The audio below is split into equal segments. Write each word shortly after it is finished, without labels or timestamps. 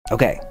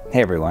Okay,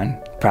 hey everyone,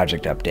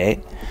 project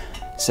update.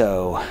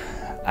 So,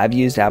 I've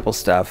used Apple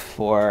stuff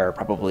for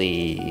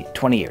probably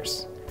 20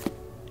 years.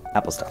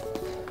 Apple stuff.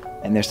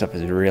 And their stuff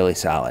is really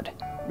solid,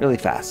 really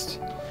fast.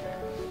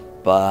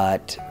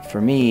 But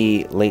for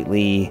me,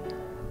 lately,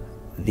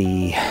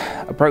 the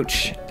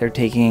approach they're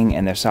taking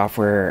and their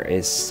software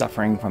is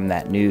suffering from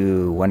that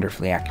new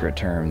wonderfully accurate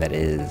term that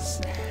is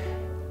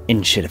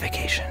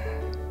enshittification.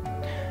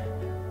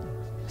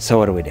 So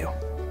what do we do?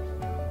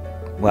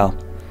 Well,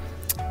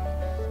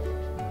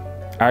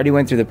 I already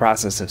went through the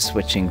process of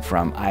switching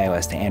from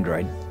iOS to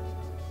Android,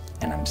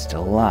 and I'm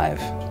still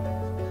alive.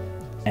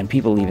 And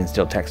people even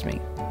still text me.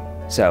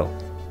 So,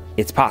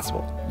 it's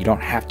possible. You don't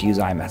have to use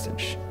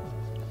iMessage.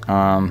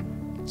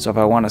 So if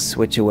I want to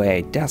switch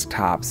away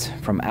desktops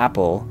from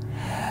Apple,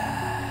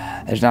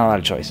 there's not a lot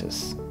of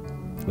choices.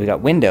 We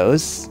got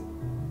Windows,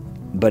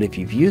 but if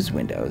you've used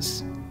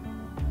Windows,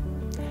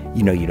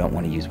 you know you don't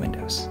want to use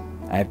Windows.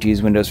 I have to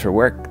use Windows for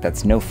work.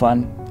 That's no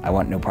fun. I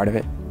want no part of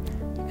it.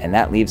 And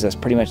that leaves us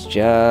pretty much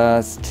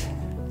just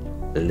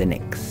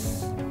Linux.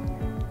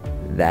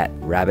 That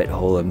rabbit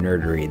hole of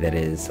nerdery that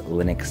is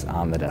Linux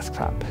on the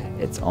desktop.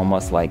 It's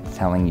almost like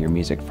telling your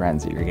music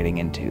friends that you're getting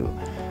into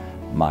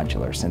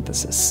modular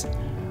synthesis,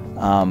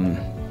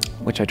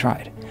 which I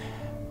tried.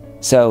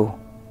 So,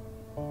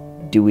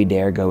 do we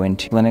dare go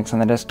into Linux on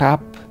the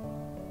desktop?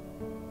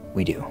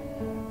 We do.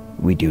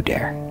 We do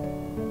dare.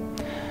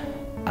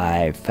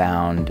 I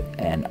found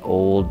an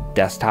old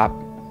desktop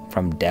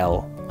from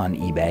Dell on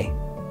eBay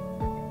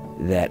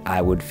that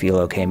I would feel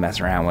okay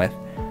messing around with.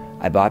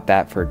 I bought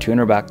that for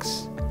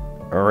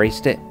 $200,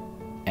 erased it,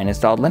 and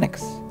installed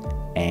Linux.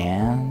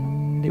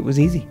 And it was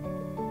easy.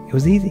 It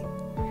was easy.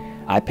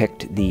 I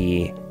picked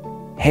the,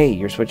 hey,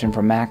 you're switching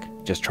from Mac,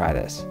 just try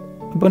this.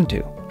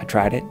 Ubuntu. I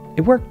tried it.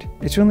 It worked.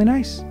 It's really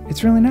nice.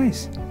 It's really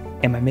nice.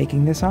 Am I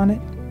making this on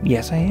it?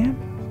 Yes, I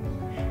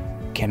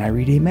am. Can I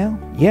read email?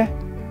 Yeah.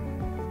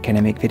 Can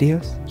I make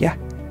videos? Yeah.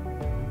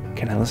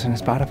 Can I listen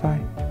to Spotify?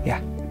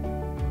 Yeah.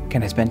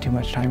 Can I spend too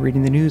much time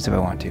reading the news if I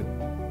want to?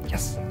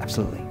 Yes,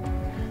 absolutely.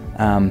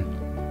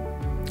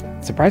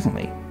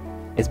 Surprisingly,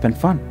 it's been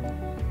fun.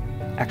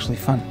 Actually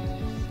fun.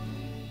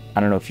 I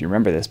don't know if you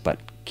remember this, but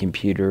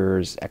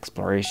computers,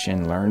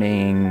 exploration,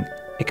 learning,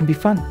 it can be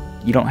fun.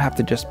 You don't have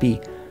to just be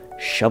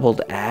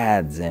shoveled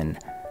ads and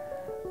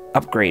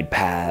upgrade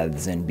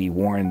paths and be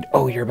warned,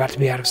 oh, you're about to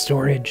be out of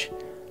storage.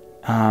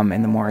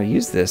 And the more I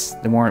use this,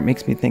 the more it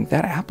makes me think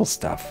that Apple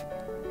stuff.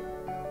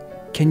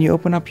 Can you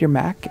open up your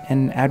Mac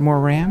and add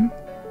more RAM?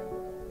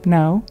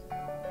 No.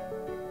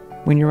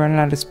 When you're running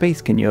out of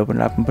space, can you open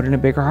it up and put in a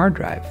bigger hard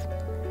drive?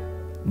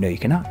 No, you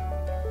cannot.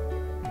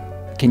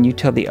 Can you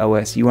tell the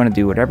OS you want to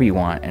do whatever you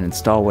want and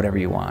install whatever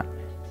you want?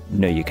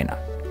 No, you cannot.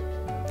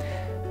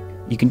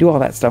 You can do all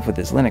that stuff with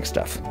this Linux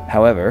stuff.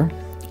 However,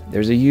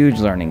 there's a huge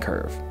learning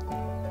curve.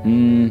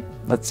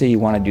 Let's say you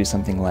want to do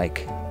something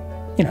like,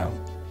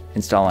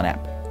 install an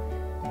app.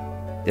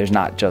 There's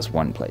not just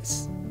one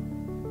place.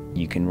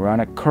 You can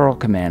run a curl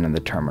command in the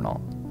terminal.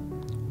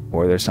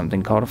 Or there's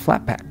something called a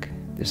Flatpak.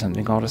 There's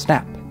something called a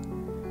snap.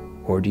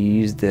 Or do you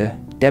use the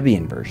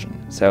Debian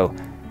version? So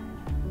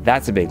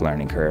that's a big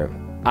learning curve.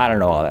 I don't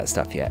know all that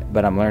stuff yet,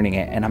 but I'm learning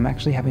it, and I'm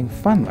actually having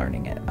fun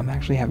learning it.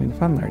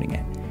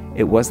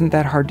 It wasn't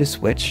that hard to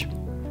switch.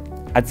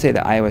 I'd say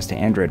the iOS to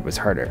Android was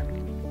harder.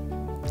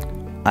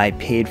 I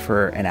paid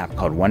for an app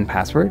called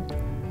 1Password.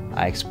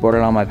 I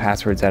exported all my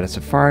passwords out of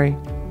Safari,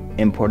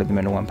 imported them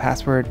into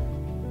 1Password,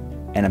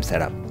 and I'm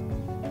set up.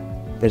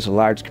 There's a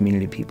large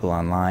community of people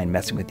online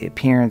messing with the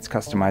appearance,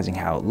 customizing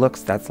how it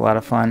looks. That's a lot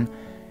of fun.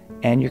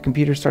 And your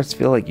computer starts to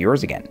feel like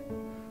yours again.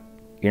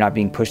 You're not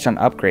being pushed on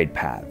upgrade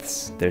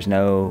paths. There's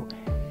no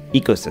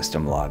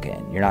ecosystem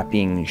login. You're not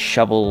being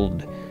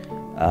shoveled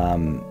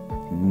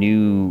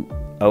new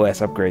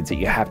OS upgrades that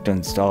you have to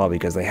install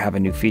because they have a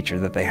new feature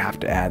that they have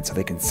to add so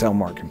they can sell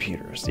more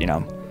computers,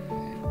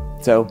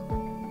 So,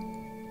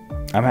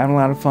 I'm having a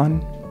lot of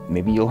fun.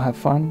 Maybe you'll have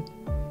fun.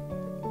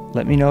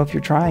 Let me know if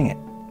you're trying it.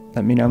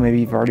 Let me know maybe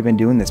you've already been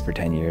doing this for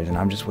 10 years and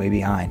I'm just way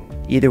behind.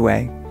 Either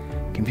way,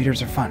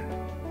 computers are fun.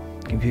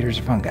 Computers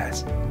are fun,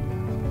 guys.